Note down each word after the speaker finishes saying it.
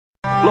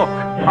Look,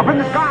 up in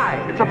the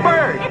sky. It's a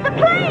bird. It's a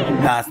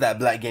plane. Nah, it's that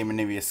black gamer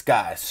Navia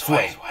sky.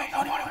 Sway.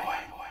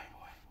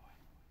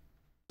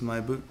 My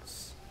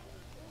boots.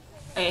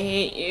 I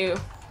hate you.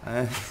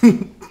 I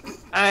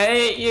I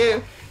hate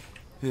you.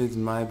 It's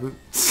my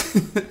boots.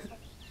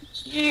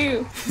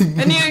 You.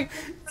 I need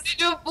to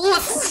do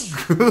boots.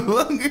 Grow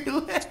longer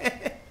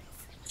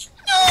legs.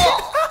 No.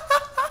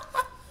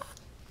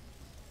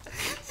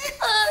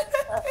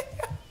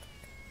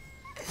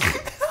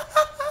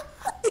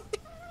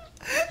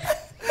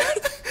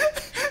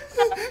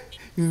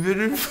 You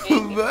better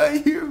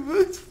buy your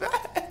boots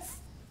fast.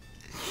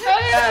 I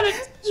gotta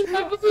touch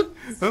my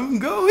boots. I'm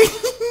going.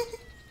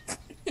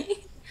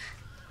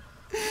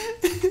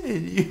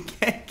 And you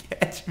can't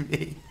catch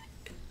me.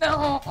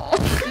 No.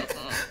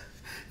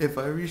 If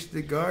I reach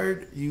the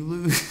guard, you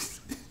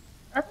lose.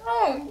 I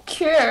don't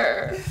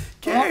care.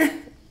 Care?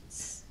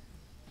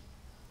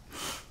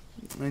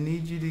 I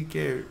need you to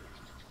care.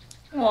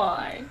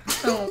 Why?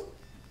 No.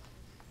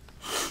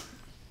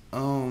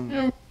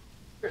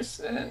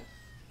 Percent.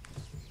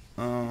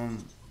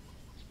 Um.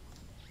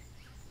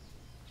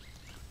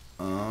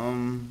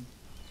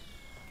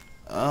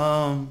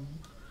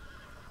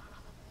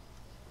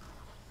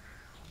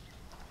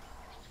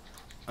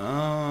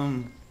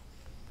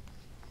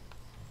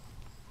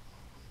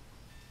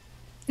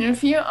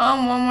 If you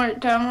one more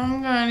time,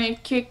 I'm gonna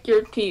kick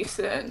your teeth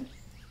in.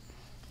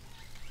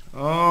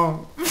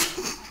 Oh.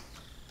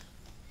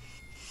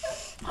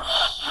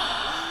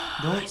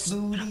 Don't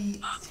do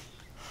it.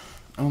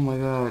 Oh my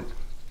god.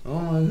 Oh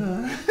my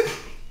god.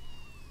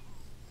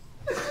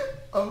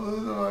 I'm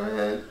losing my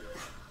head.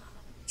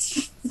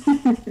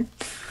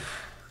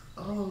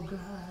 Oh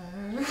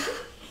god.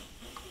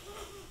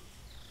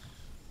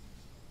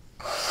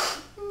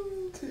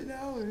 10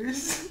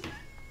 hours.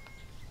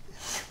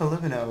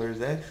 11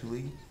 hours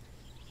actually.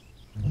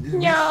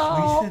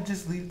 No. We should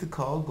just leave the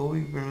call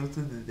going for most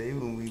of the day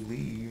when we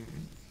leave.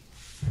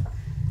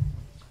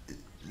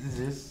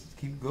 Just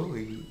keep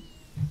going.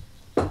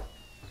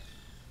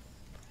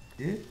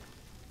 Yeah?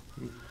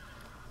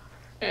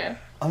 Yeah.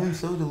 I'm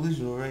so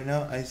delusional right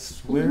now. I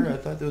swear I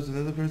thought there was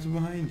another person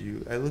behind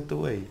you. I looked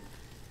away.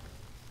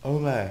 Oh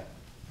my.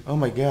 Oh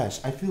my gosh.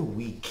 I feel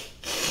weak.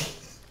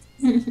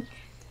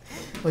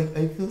 Like,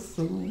 I feel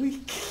so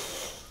weak.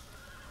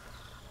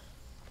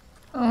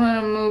 I'm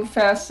gonna move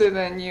faster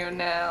than you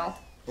now.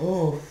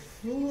 Oh,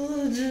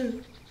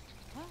 fudge.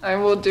 I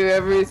will do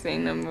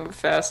everything to move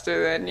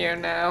faster than you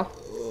now.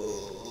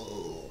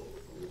 Oh.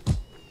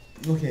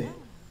 Okay.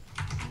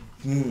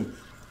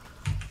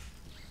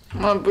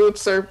 My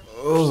boots are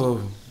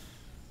Oh.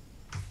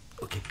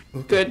 Okay.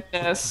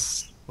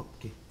 goodness.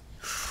 Okay.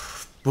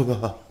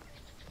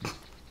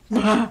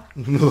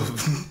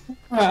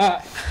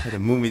 Had a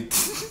moment.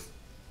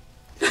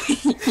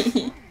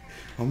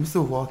 I'm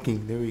still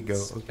walking. There we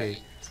go. Okay.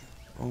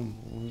 I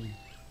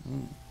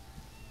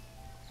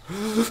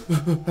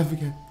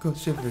forgot. Go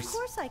shivers. Of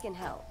course I can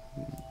help.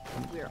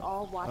 We're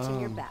all watching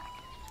your back.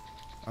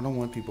 I don't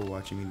want people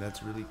watching me.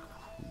 That's really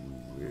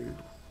weird.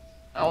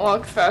 I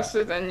walk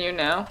faster than you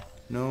now.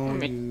 No,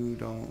 you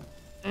don't.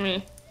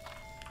 Me.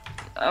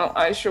 Oh,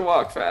 I should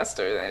walk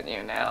faster than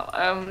you now.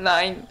 I'm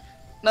 9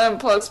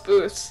 plus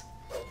boots.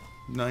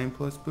 9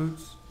 plus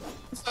boots?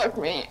 Fuck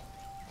me.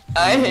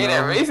 I hate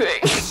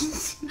everything.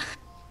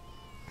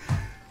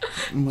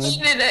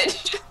 Did I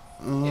just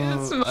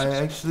I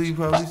actually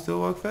probably still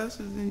walk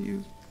faster than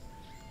you.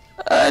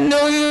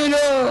 no you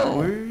don't.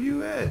 Where are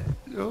you at?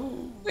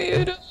 Oh.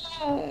 You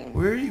don't.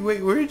 Where are you?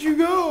 Wait, where'd you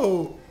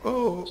go?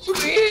 Oh.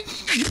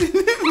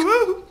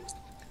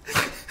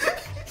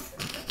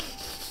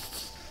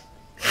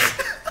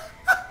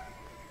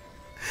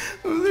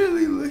 I'm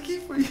literally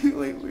looking for you.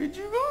 Like, where'd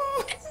you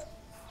go?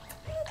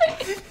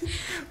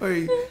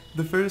 Alright,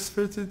 the first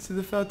person to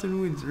the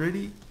fountain wins.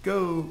 Ready?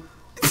 Go.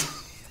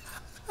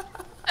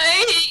 I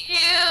hate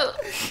you.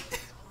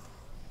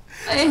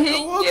 I hate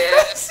you.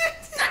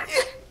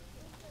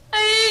 I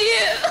hate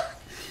you.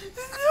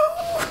 No.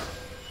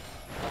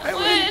 I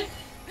won.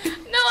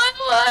 No, I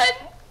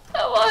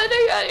won.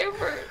 I got you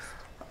first.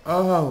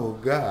 Oh,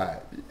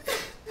 God.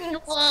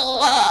 Whoa.